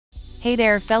Hey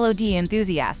there, fellow D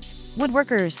enthusiasts,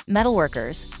 woodworkers,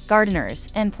 metalworkers,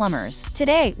 gardeners, and plumbers.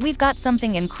 Today, we've got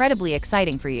something incredibly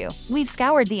exciting for you. We've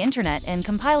scoured the internet and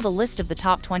compiled a list of the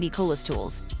top 20 coolest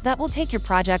tools that will take your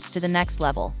projects to the next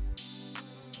level.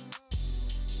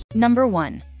 Number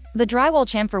 1. The Drywall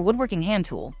Chamfer Woodworking Hand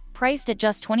Tool, priced at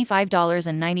just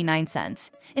 $25.99,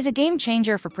 is a game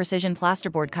changer for precision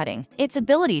plasterboard cutting. Its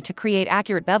ability to create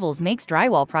accurate bevels makes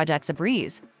drywall projects a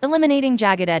breeze, eliminating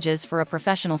jagged edges for a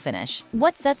professional finish.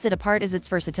 What sets it apart is its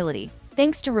versatility.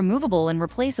 Thanks to removable and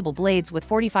replaceable blades with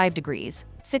 45 degrees,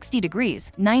 60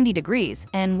 degrees, 90 degrees,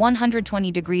 and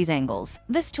 120 degrees angles,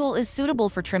 this tool is suitable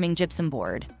for trimming gypsum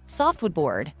board, softwood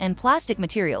board, and plastic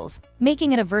materials,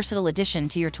 making it a versatile addition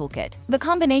to your toolkit. The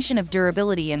combination of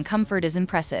durability and comfort is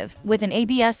impressive, with an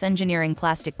ABS engineering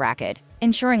plastic bracket,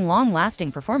 ensuring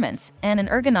long-lasting performance and an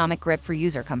ergonomic grip for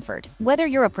user comfort. Whether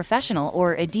you're a professional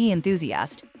or a D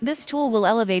enthusiast, this tool will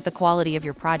elevate the quality of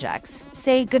your projects.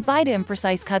 Say goodbye to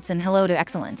imprecise cuts and hello to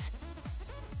excellence.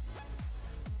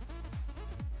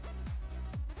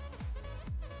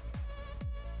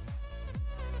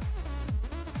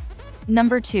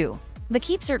 Number 2. The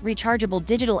Keepsert Rechargeable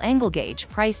Digital Angle Gauge,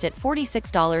 priced at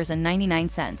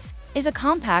 $46.99, is a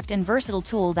compact and versatile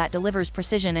tool that delivers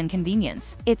precision and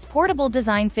convenience. Its portable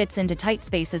design fits into tight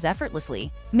spaces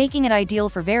effortlessly, making it ideal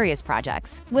for various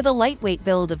projects. With a lightweight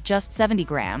build of just 70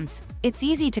 grams, it's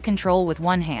easy to control with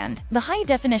one hand. The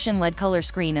high-definition LED color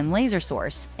screen and laser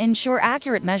source ensure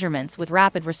accurate measurements with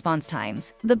rapid response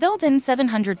times. The built-in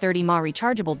 730 mAh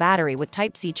rechargeable battery with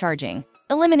Type-C charging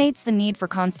eliminates the need for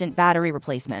constant battery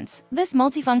replacements. This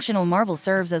multifunctional marvel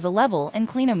serves as a level and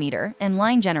clinometer and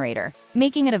line generator,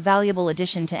 making it a valuable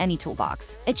addition to any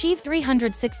toolbox. Achieve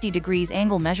 360 degrees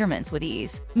angle measurements with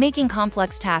ease, making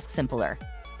complex tasks simpler.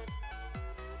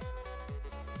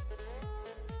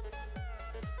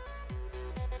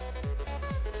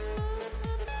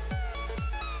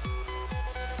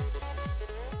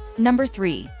 Number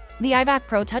 3. The iVac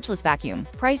Pro Touchless Vacuum,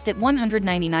 priced at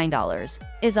 $199,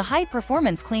 is a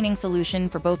high-performance cleaning solution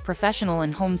for both professional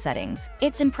and home settings.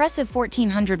 Its impressive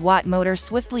 1400-watt motor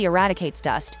swiftly eradicates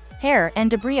dust, hair,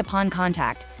 and debris upon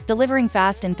contact, delivering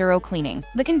fast and thorough cleaning.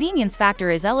 The convenience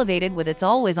factor is elevated with its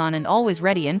always-on and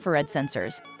always-ready infrared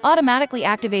sensors, automatically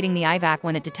activating the iVac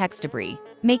when it detects debris,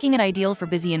 making it ideal for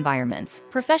busy environments.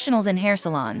 Professionals in hair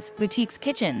salons, boutiques,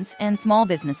 kitchens, and small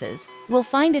businesses will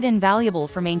find it invaluable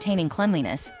for maintaining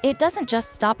cleanliness. It doesn't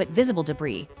just stop at visible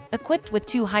debris. Equipped with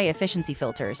 2 high-efficiency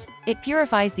filters, it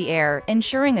purifies the air,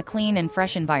 ensuring a clean and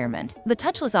fresh environment. The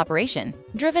touchless operation,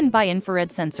 driven by infrared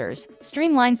sensors,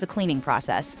 streamlines the cleaning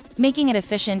process, making it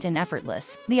efficient and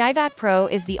effortless. The iVac Pro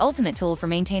is the ultimate tool for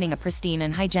maintaining a pristine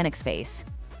and hygienic space.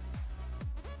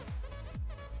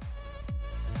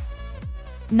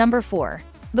 Number 4.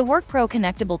 The WorkPro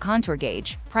Connectable Contour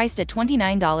Gauge, priced at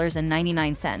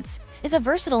 $29.99, is a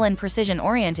versatile and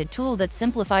precision-oriented tool that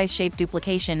simplifies shape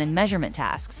duplication and measurement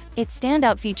tasks. Its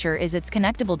standout feature is its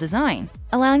connectable design,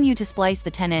 allowing you to splice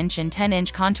the 10-inch and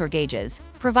 10-inch contour gauges,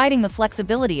 providing the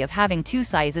flexibility of having 2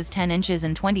 sizes 10 inches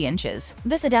and 20 inches.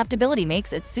 This adaptability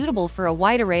makes it suitable for a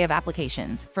wide array of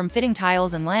applications, from fitting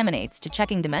tiles and laminates to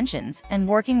checking dimensions and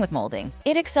working with molding.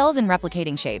 It excels in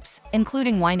replicating shapes,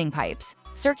 including winding pipes,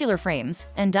 circular frames,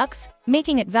 and ducts,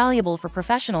 making it valuable for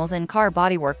professionals in car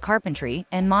bodywork, carpentry,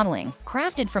 and modeling.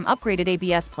 Crafted from upgraded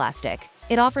ABS plastic,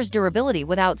 it offers durability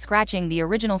without scratching the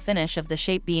original finish of the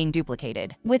shape being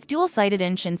duplicated. With dual-sided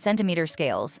inch and centimeter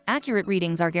scales, accurate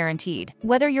readings are guaranteed.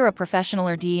 Whether you're a professional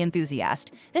or D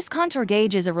enthusiast, this contour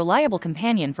gauge is a reliable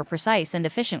companion for precise and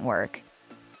efficient work.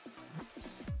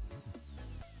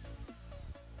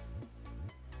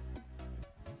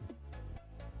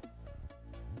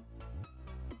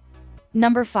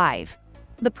 Number 5.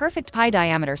 The Perfect Pi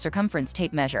Diameter Circumference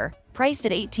Tape Measure, priced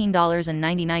at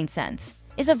 $18.99,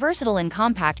 is a versatile and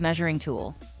compact measuring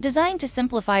tool, designed to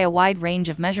simplify a wide range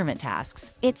of measurement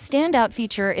tasks. Its standout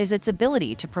feature is its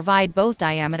ability to provide both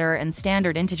diameter and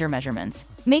standard integer measurements,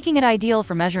 making it ideal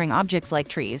for measuring objects like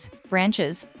trees,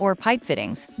 branches, or pipe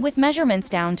fittings. With measurements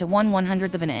down to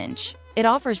 1/100th of an inch, it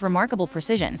offers remarkable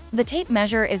precision. The tape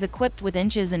measure is equipped with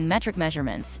inches and metric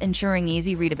measurements, ensuring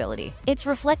easy readability. Its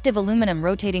reflective aluminum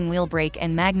rotating wheel brake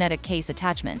and magnetic case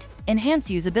attachment enhance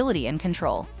usability and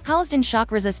control. Housed in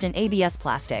shock-resistant ABS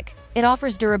plastic, it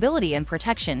offers durability and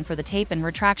protection for the tape and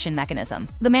retraction mechanism.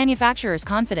 The manufacturer's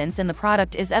confidence in the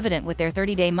product is evident with their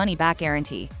 30-day money-back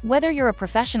guarantee. Whether you're a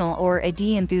professional or a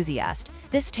D enthusiast,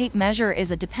 this tape measure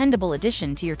is a dependable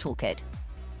addition to your toolkit.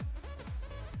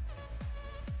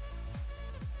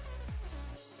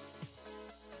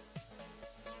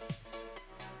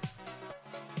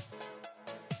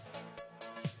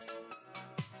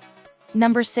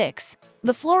 Number 6.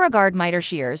 The FloraGuard miter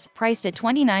shears, priced at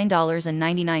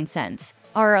 $29.99,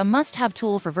 are a must-have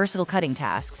tool for versatile cutting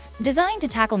tasks. Designed to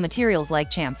tackle materials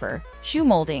like chamfer, shoe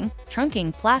molding,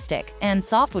 trunking, plastic, and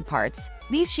softwood parts,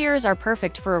 these shears are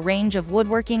perfect for a range of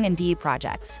woodworking and DE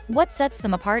projects. What sets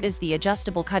them apart is the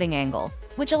adjustable cutting angle,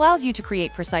 which allows you to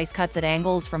create precise cuts at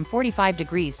angles from 45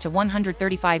 degrees to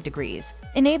 135 degrees,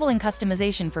 enabling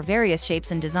customization for various shapes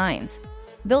and designs.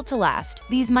 Built to last,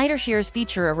 these miter shears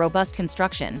feature a robust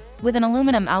construction, with an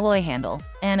aluminum alloy handle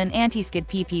and an anti-skid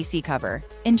PPC cover,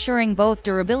 ensuring both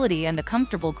durability and a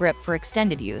comfortable grip for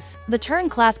extended use. The turn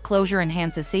clasp closure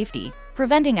enhances safety,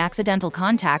 preventing accidental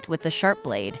contact with the sharp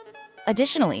blade.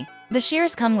 Additionally, the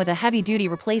shears come with a heavy-duty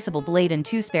replaceable blade and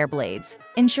 2 spare blades,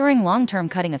 ensuring long-term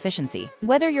cutting efficiency.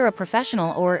 Whether you're a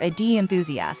professional or a DE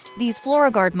enthusiast, these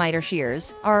FloraGuard miter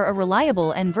shears are a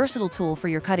reliable and versatile tool for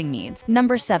your cutting needs.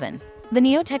 Number 7. The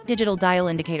Neotech Digital Dial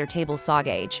Indicator Table Saw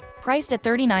Gauge, priced at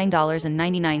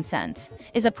 $39.99,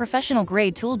 is a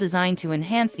professional-grade tool designed to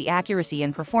enhance the accuracy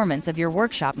and performance of your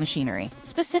workshop machinery.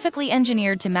 Specifically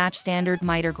engineered to match standard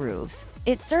miter grooves,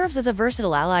 it serves as a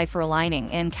versatile ally for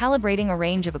aligning and calibrating a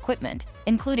range of equipment,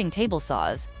 including table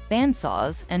saws, band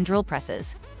saws, and drill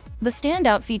presses. The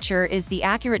standout feature is the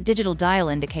accurate digital dial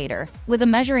indicator, with a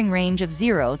measuring range of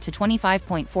 0 to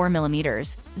 25.4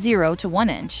 millimeters, 0 to 1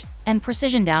 inch, and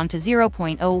precision down to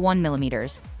 0.01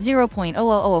 millimeters,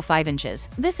 0.00005 inches.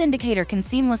 This indicator can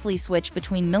seamlessly switch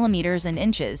between millimeters and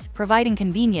inches, providing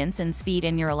convenience and speed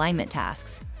in your alignment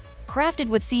tasks. Crafted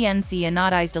with CNC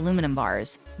anodized aluminum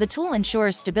bars, the tool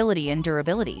ensures stability and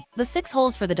durability. The 6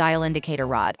 holes for the dial indicator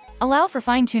rod allow for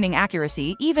fine-tuning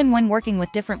accuracy even when working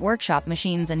with different workshop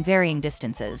machines and varying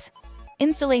distances.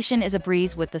 Installation is a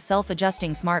breeze with the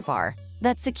self-adjusting smart bar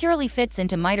that securely fits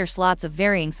into miter slots of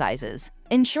varying sizes,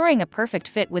 ensuring a perfect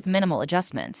fit with minimal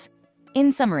adjustments.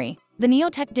 In summary, the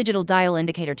Neotech Digital Dial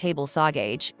Indicator Table Saw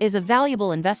Gauge is a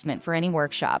valuable investment for any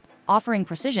workshop, offering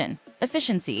precision,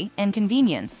 efficiency, and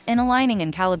convenience in aligning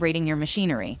and calibrating your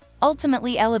machinery,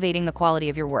 ultimately elevating the quality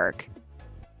of your work.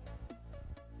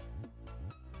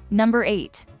 Number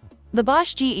 8. The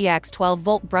Bosch GEX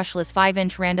 12-volt brushless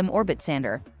 5-inch random orbit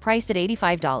sander, priced at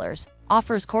 $85,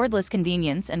 offers cordless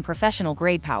convenience and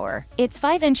professional-grade power. Its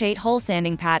 5-inch 8-hole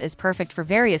sanding pat is perfect for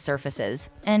various surfaces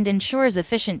and ensures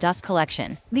efficient dust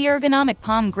collection. The ergonomic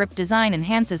palm grip design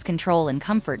enhances control and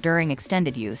comfort during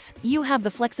extended use. You have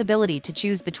the flexibility to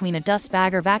choose between a dust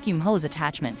bag or vacuum hose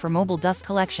attachment for mobile dust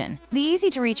collection. The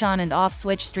easy-to-reach on and off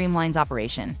switch streamlines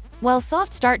operation, while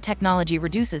soft start technology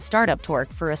reduces startup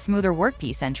torque for a smoother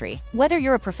workpiece entry. Whether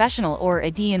you're a professional or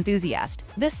a DE enthusiast,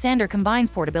 this sander combines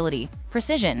portability,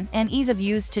 precision, and ease of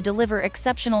use to deliver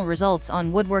exceptional results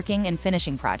on woodworking and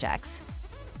finishing projects.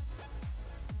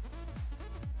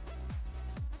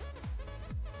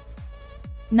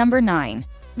 Number 9.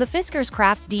 The Fiskars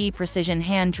Crafts DE Precision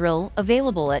Hand Drill,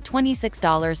 available at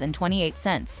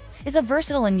 $26.28, is a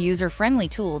versatile and user-friendly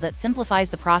tool that simplifies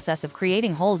the process of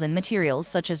creating holes in materials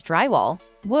such as drywall,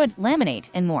 wood, laminate,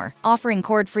 and more. Offering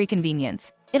cord-free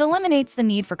convenience, it eliminates the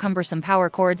need for cumbersome power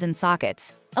cords and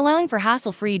sockets, allowing for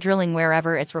hassle-free drilling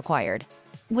wherever it's required.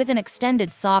 With an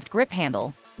extended soft grip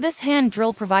handle, this hand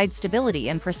drill provides stability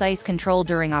and precise control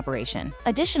during operation.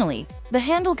 Additionally, the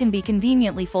handle can be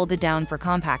conveniently folded down for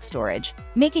compact storage,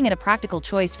 making it a practical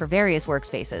choice for various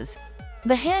workspaces.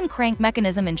 The hand crank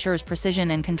mechanism ensures precision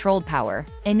and controlled power,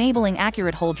 enabling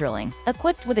accurate hole drilling.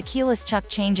 Equipped with a keyless chuck,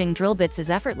 changing drill bits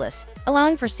is effortless,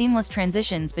 allowing for seamless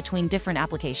transitions between different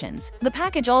applications. The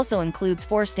package also includes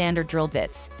 4 standard drill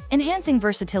bits, enhancing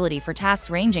versatility for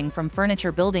tasks ranging from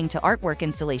furniture building to artwork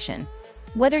installation.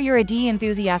 Whether you're a DE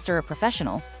enthusiast or a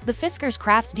professional, the Fiskars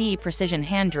Crafts DE Precision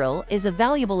Hand Drill is a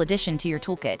valuable addition to your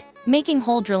toolkit, making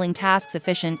hole drilling tasks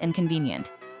efficient and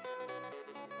convenient.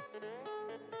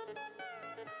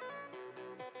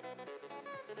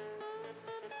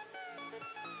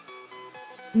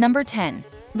 Number 10.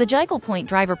 The Jekyll Point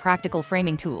Driver Practical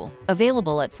Framing Tool,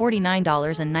 available at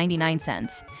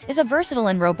 $49.99, is a versatile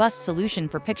and robust solution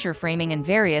for picture framing and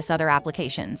various other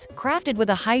applications. Crafted with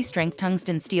a high-strength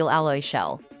tungsten steel alloy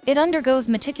shell, it undergoes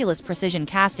meticulous precision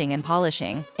casting and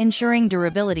polishing, ensuring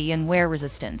durability and wear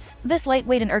resistance. This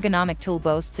lightweight and ergonomic tool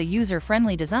boasts a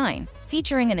user-friendly design,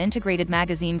 featuring an integrated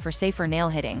magazine for safer nail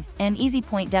hitting and easy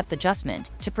point depth adjustment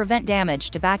to prevent damage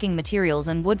to backing materials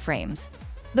and wood frames.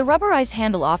 The rubberized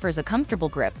handle offers a comfortable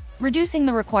grip, reducing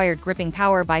the required gripping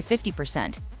power by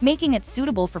 50%, making it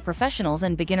suitable for professionals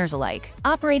and beginners alike.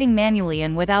 Operating manually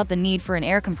and without the need for an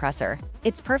air compressor,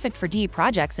 it's perfect for DE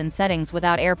projects and settings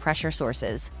without air pressure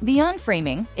sources. Beyond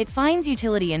framing, it finds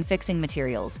utility in fixing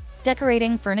materials,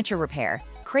 decorating, furniture repair,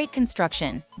 crate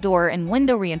construction, door and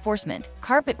window reinforcement,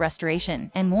 carpet restoration,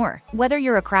 and more. Whether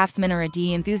you're a craftsman or a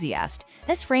DIY enthusiast,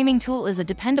 this framing tool is a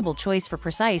dependable choice for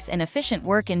precise and efficient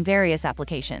work in various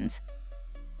applications.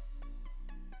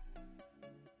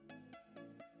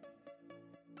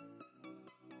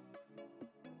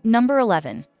 Number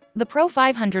 11. The Pro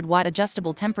 500-watt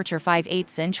adjustable temperature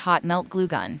 5/8" hot melt glue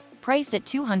gun, priced at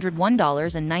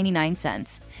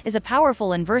 $201.99, is a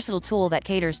powerful and versatile tool that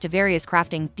caters to various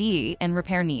crafting, DIY, and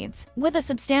repair needs. With a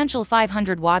substantial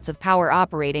 500 watts of power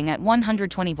operating at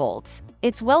 120 volts,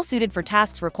 it's well-suited for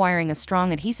tasks requiring a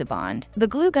strong adhesive bond. The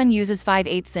glue gun uses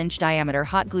 5/8" diameter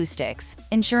hot glue sticks,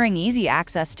 ensuring easy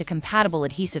access to compatible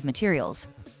adhesive materials.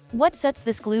 What sets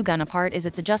this glue gun apart is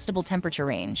its adjustable temperature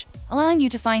range, allowing you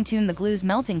to fine-tune the glue's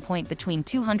melting point between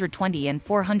 220 and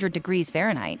 400 degrees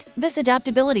Fahrenheit. This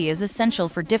adaptability is essential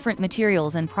for different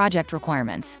materials and project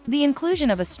requirements. The inclusion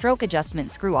of a stroke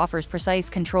adjustment screw offers precise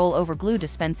control over glue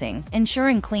dispensing,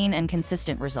 ensuring clean and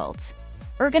consistent results.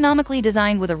 Ergonomically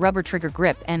designed with a rubber trigger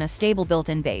grip and a stable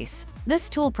built-in base, this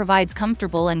tool provides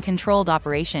comfortable and controlled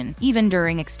operation, even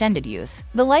during extended use.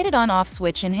 The lighted on-off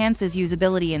switch enhances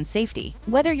usability and safety.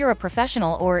 Whether you're a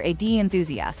professional or a DIY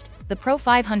enthusiast, the Pro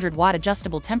 500-watt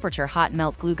adjustable temperature hot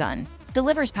melt glue gun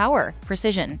delivers power,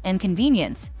 precision, and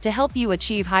convenience to help you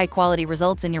achieve high-quality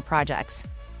results in your projects.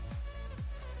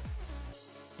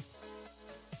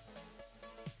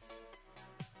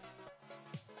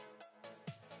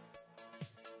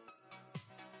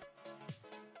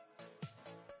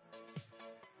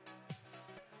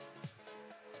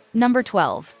 Number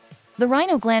 12. The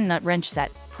Rhino Gland Nut Wrench Set,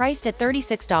 priced at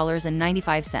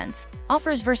 $36.95,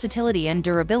 offers versatility and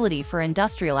durability for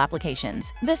industrial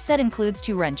applications. This set includes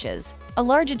 2 wrenches, a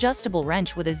large adjustable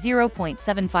wrench with a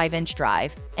 0.75-inch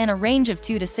drive and a range of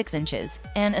 2 to 6 inches,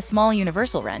 and a small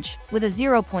universal wrench with a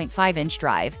 0.5-inch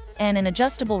drive and an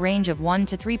adjustable range of 1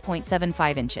 to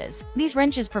 3.75 inches. These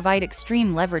wrenches provide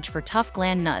extreme leverage for tough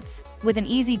gland nuts, with an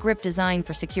easy grip design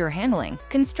for secure handling.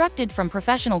 Constructed from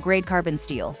professional-grade carbon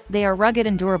steel, they are rugged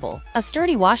and durable. A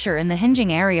sturdy washer in the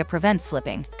hinging area prevents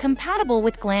slipping. Compatible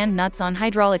with gland nuts on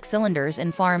hydraulic cylinders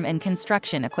in farm and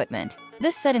construction equipment.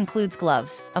 This set includes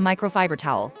gloves, a microfiber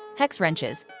towel, hex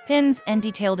wrenches, pins, and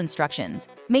detailed instructions,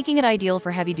 making it ideal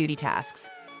for heavy-duty tasks.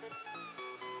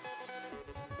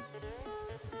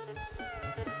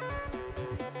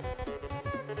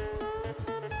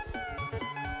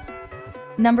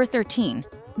 Number 13.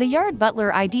 The Yard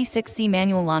Butler ID6C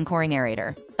Manual Lawn Coring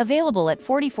Aerator, available at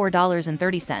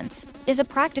 $44.30, is a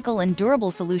practical and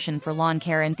durable solution for lawn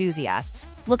care enthusiasts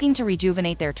looking to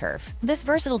rejuvenate their turf. This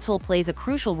versatile tool plays a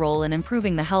crucial role in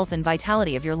improving the health and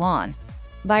vitality of your lawn.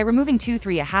 By removing 2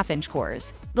 3/2-inch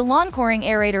cores, the lawn coring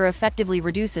aerator effectively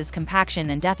reduces compaction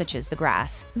and deathages the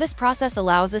grass. This process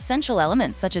allows essential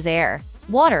elements such as air,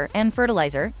 water, and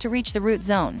fertilizer to reach the root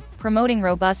zone, promoting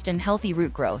robust and healthy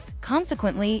root growth.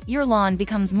 Consequently, your lawn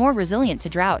becomes more resilient to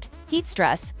drought, heat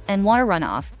stress, and water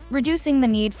runoff, reducing the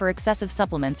need for excessive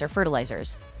supplements or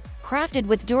fertilizers. Crafted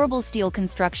with durable steel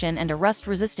construction and a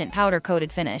rust-resistant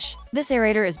powder-coated finish, this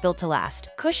aerator is built to last.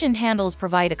 Cushioned handles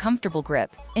provide a comfortable grip,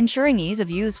 ensuring ease of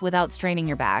use without straining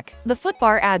your back. The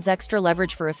footbar adds extra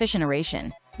leverage for efficient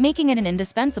aeration, making it an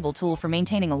indispensable tool for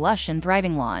maintaining a lush and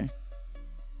thriving lawn.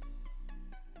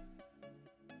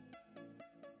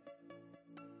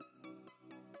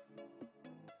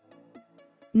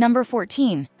 Number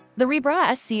 14. The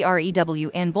Rebra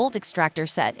SCREW and Bolt Extractor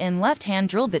Set and Left-Hand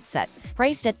Drill Bit Set,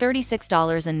 priced at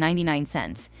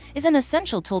 $36.99, is an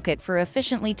essential toolkit for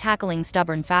efficiently tackling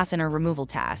stubborn fastener removal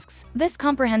tasks. This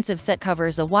comprehensive set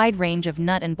covers a wide range of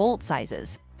nut and bolt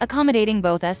sizes, accommodating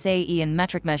both SAE and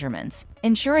metric measurements,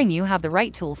 ensuring you have the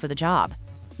right tool for the job.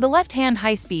 The left-hand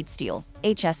high-speed steel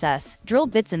 (HSS) drill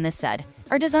bits in this set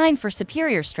are designed for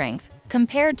superior strength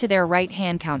compared to their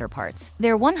right-hand counterparts.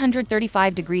 Their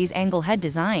 135 degrees angle head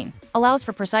design allows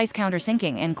for precise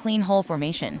countersinking and clean hole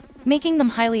formation, making them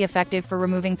highly effective for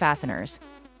removing fasteners.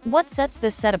 What sets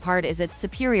this set apart is its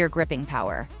superior gripping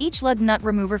power. Each lug nut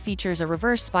remover features a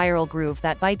reverse spiral groove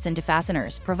that bites into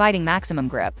fasteners, providing maximum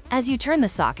grip. As you turn the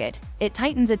socket, it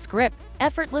tightens its grip,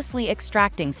 effortlessly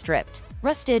extracting stripped,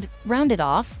 rusted, rounded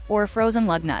off, or frozen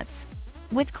lug nuts.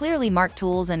 With clearly marked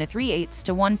tools and a 3/8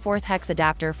 to 1/4 hex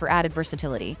adapter for added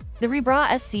versatility, the Rebra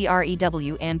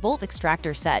SCREW and Bolt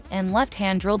Extractor Set and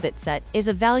Left-Hand Drill Bit Set is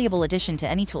a valuable addition to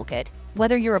any toolkit,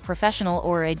 whether you're a professional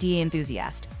or a DIY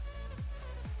enthusiast.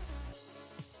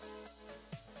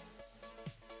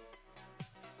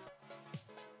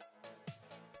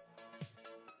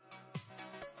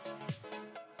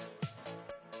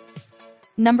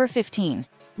 Number 15.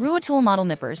 Tool model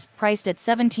nippers, priced at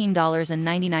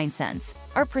 $17.99,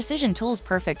 are precision tools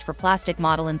perfect for plastic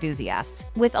model enthusiasts.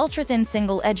 With ultra-thin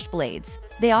single-edged blades,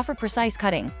 they offer precise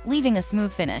cutting, leaving a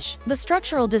smooth finish. The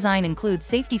structural design includes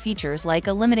safety features like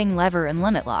a limiting lever and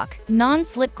limit lock.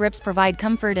 Non-slip grips provide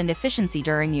comfort and efficiency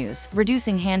during use,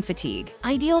 reducing hand fatigue.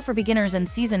 Ideal for beginners and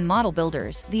seasoned model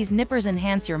builders, these nippers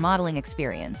enhance your modeling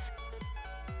experience.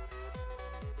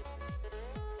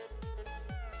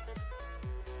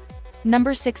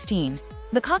 Number 16.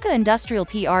 The Kaka Industrial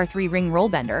PR3 Ring Roll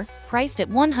Bender, priced at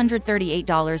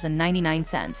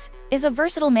 $138.99, is a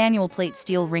versatile manual plate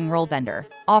steel ring roll bender,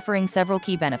 offering several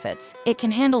key benefits. It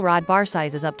can handle rod bar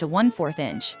sizes up to 1/4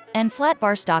 inch and flat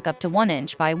bar stock up to 1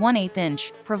 inch by 1/8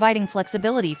 inch, providing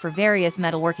flexibility for various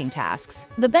metalworking tasks.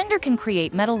 The bender can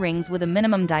create metal rings with a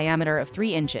minimum diameter of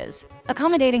 3 inches,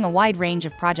 accommodating a wide range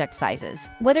of project sizes.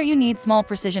 Whether you need small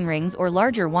precision rings or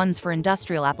larger ones for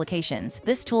industrial applications,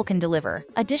 this tool can deliver.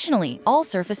 Additionally, all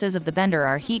surfaces of the bender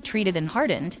are heat-treated and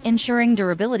hardened, ensuring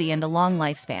durability and a long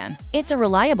lifespan. It's a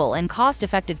reliable and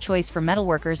cost-effective choice for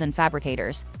metalworkers and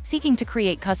fabricators seeking to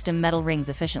create custom metal rings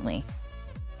efficiently.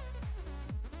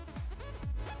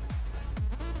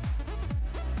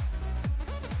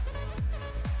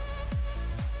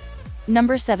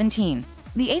 Number 17.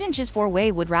 The 8 inches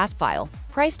 4-way wood rasp file,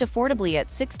 priced affordably at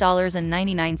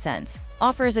 $6.99,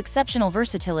 offers exceptional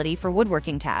versatility for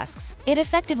woodworking tasks. It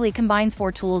effectively combines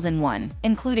 4 tools in one,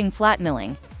 including flat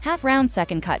milling, half-round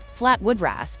second cut, flat wood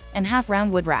rasp, and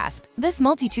half-round wood rasp. This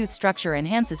multi-tooth structure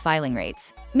enhances filing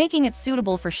rates, making it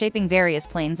suitable for shaping various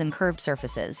planes and curved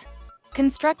surfaces.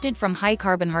 Constructed from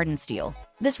high-carbon hardened steel,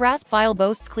 this rasp file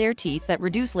boasts clear teeth that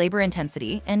reduce labor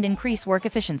intensity and increase work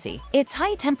efficiency. Its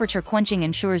high-temperature quenching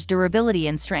ensures durability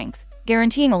and strength,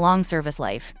 guaranteeing a long service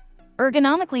life.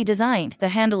 Ergonomically designed, the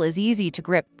handle is easy to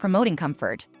grip, promoting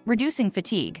comfort, reducing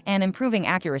fatigue, and improving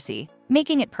accuracy,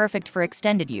 making it perfect for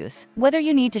extended use. Whether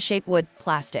you need to shape wood,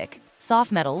 plastic,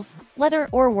 soft metals, leather,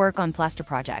 or work on plaster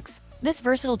projects, this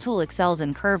versatile tool excels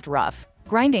in curved rough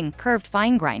grinding, curved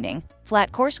fine grinding,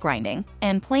 flat coarse grinding,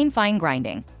 and plain fine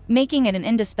grinding, making it an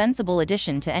indispensable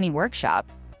addition to any workshop.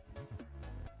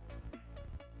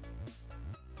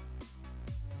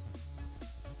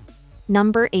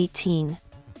 Number 18.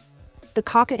 The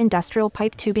Kaka Industrial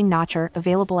Pipe Tubing Notcher,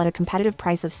 available at a competitive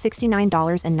price of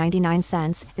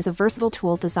 $69.99, is a versatile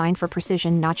tool designed for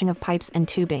precision notching of pipes and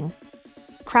tubing.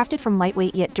 Crafted from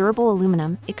lightweight yet durable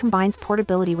aluminum, it combines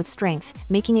portability with strength,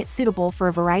 making it suitable for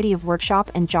a variety of workshop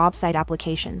and job site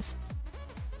applications.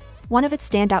 One of its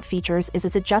standout features is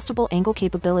its adjustable angle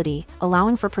capability,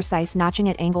 allowing for precise notching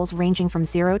at angles ranging from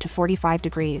 0 to 45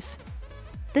 degrees.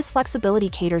 This flexibility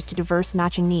caters to diverse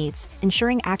notching needs,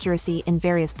 ensuring accuracy in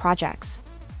various projects.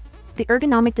 The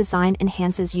ergonomic design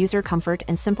enhances user comfort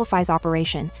and simplifies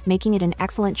operation, making it an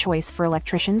excellent choice for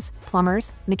electricians,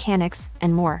 plumbers, mechanics,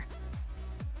 and more.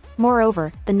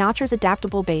 Moreover, the notcher's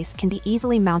adaptable base can be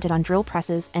easily mounted on drill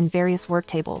presses and various work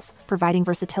tables, providing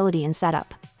versatility in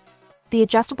setup. The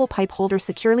adjustable pipe holder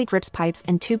securely grips pipes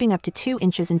and tubing up to 2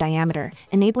 inches in diameter,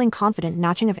 enabling confident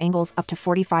notching of angles up to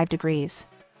 45 degrees.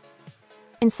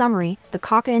 In summary, the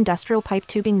Kaka Industrial Pipe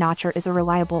Tubing Notcher is a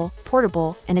reliable,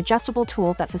 portable, and adjustable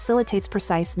tool that facilitates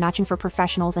precise notching for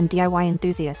professionals and DIY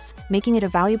enthusiasts, making it a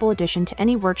valuable addition to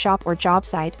any workshop or job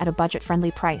site at a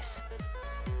budget-friendly price.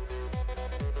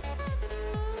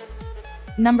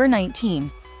 Number 19.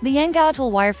 The Yangao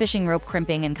Tool Wire Fishing Rope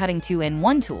Crimping and Cutting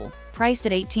 2-in-1 tool, priced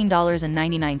at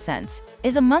 $18.99,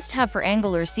 is a must-have for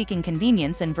anglers seeking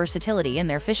convenience and versatility in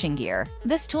their fishing gear.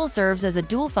 This tool serves as a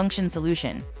dual-function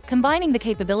solution, combining the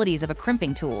capabilities of a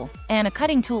crimping tool and a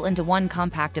cutting tool into one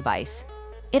compact device.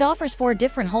 It offers 4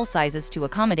 different hole sizes to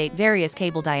accommodate various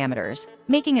cable diameters,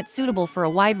 making it suitable for a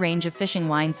wide range of fishing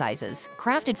line sizes.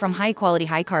 Crafted from high-quality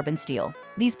high-carbon steel,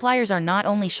 these pliers are not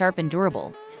only sharp and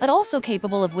durable, but also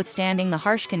capable of withstanding the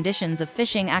harsh conditions of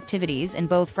fishing activities in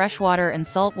both freshwater and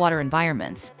saltwater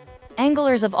environments.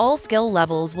 Anglers of all skill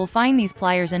levels will find these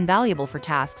pliers invaluable for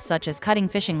tasks such as cutting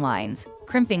fishing lines,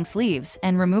 crimping sleeves,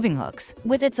 and removing hooks.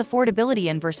 With its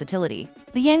affordability and versatility,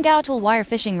 the Yangao Tool Wire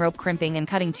Fishing Rope Crimping and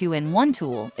Cutting 2-in-1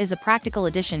 tool is a practical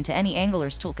addition to any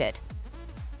angler's toolkit.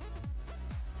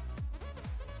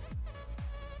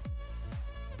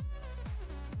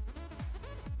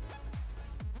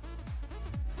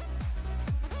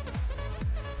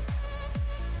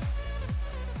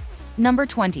 Number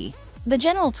 20. The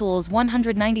General Tools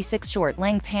 196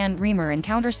 Short-Length Hand Reamer and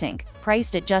Countersink,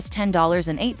 priced at just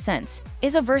 $10.08,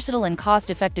 is a versatile and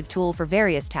cost-effective tool for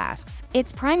various tasks.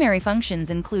 Its primary functions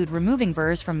include removing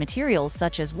burrs from materials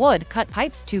such as wood, cut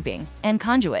pipes, tubing, and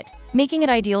conduit, making it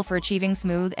ideal for achieving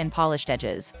smooth and polished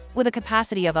edges, with a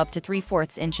capacity of up to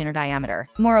 3/4 inch inner diameter.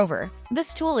 Moreover,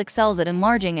 this tool excels at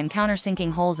enlarging and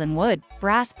countersinking holes in wood,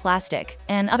 brass, plastic,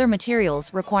 and other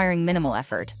materials requiring minimal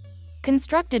effort.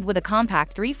 Constructed with a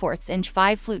compact 3/4 inch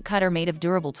 5-flute cutter made of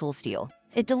durable tool steel,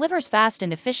 it delivers fast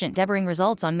and efficient deburring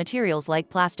results on materials like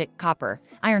plastic, copper,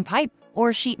 iron pipe,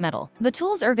 or sheet metal. The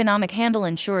tool's ergonomic handle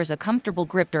ensures a comfortable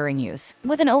grip during use.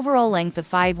 With an overall length of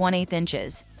 5/1/8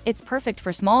 inches, it's perfect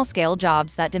for small-scale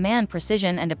jobs that demand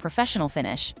precision and a professional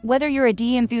finish. Whether you're a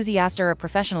enthusiast or a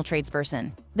professional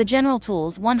tradesperson, the General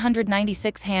Tools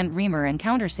 196 hand reamer and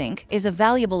countersink is a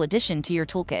valuable addition to your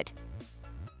toolkit.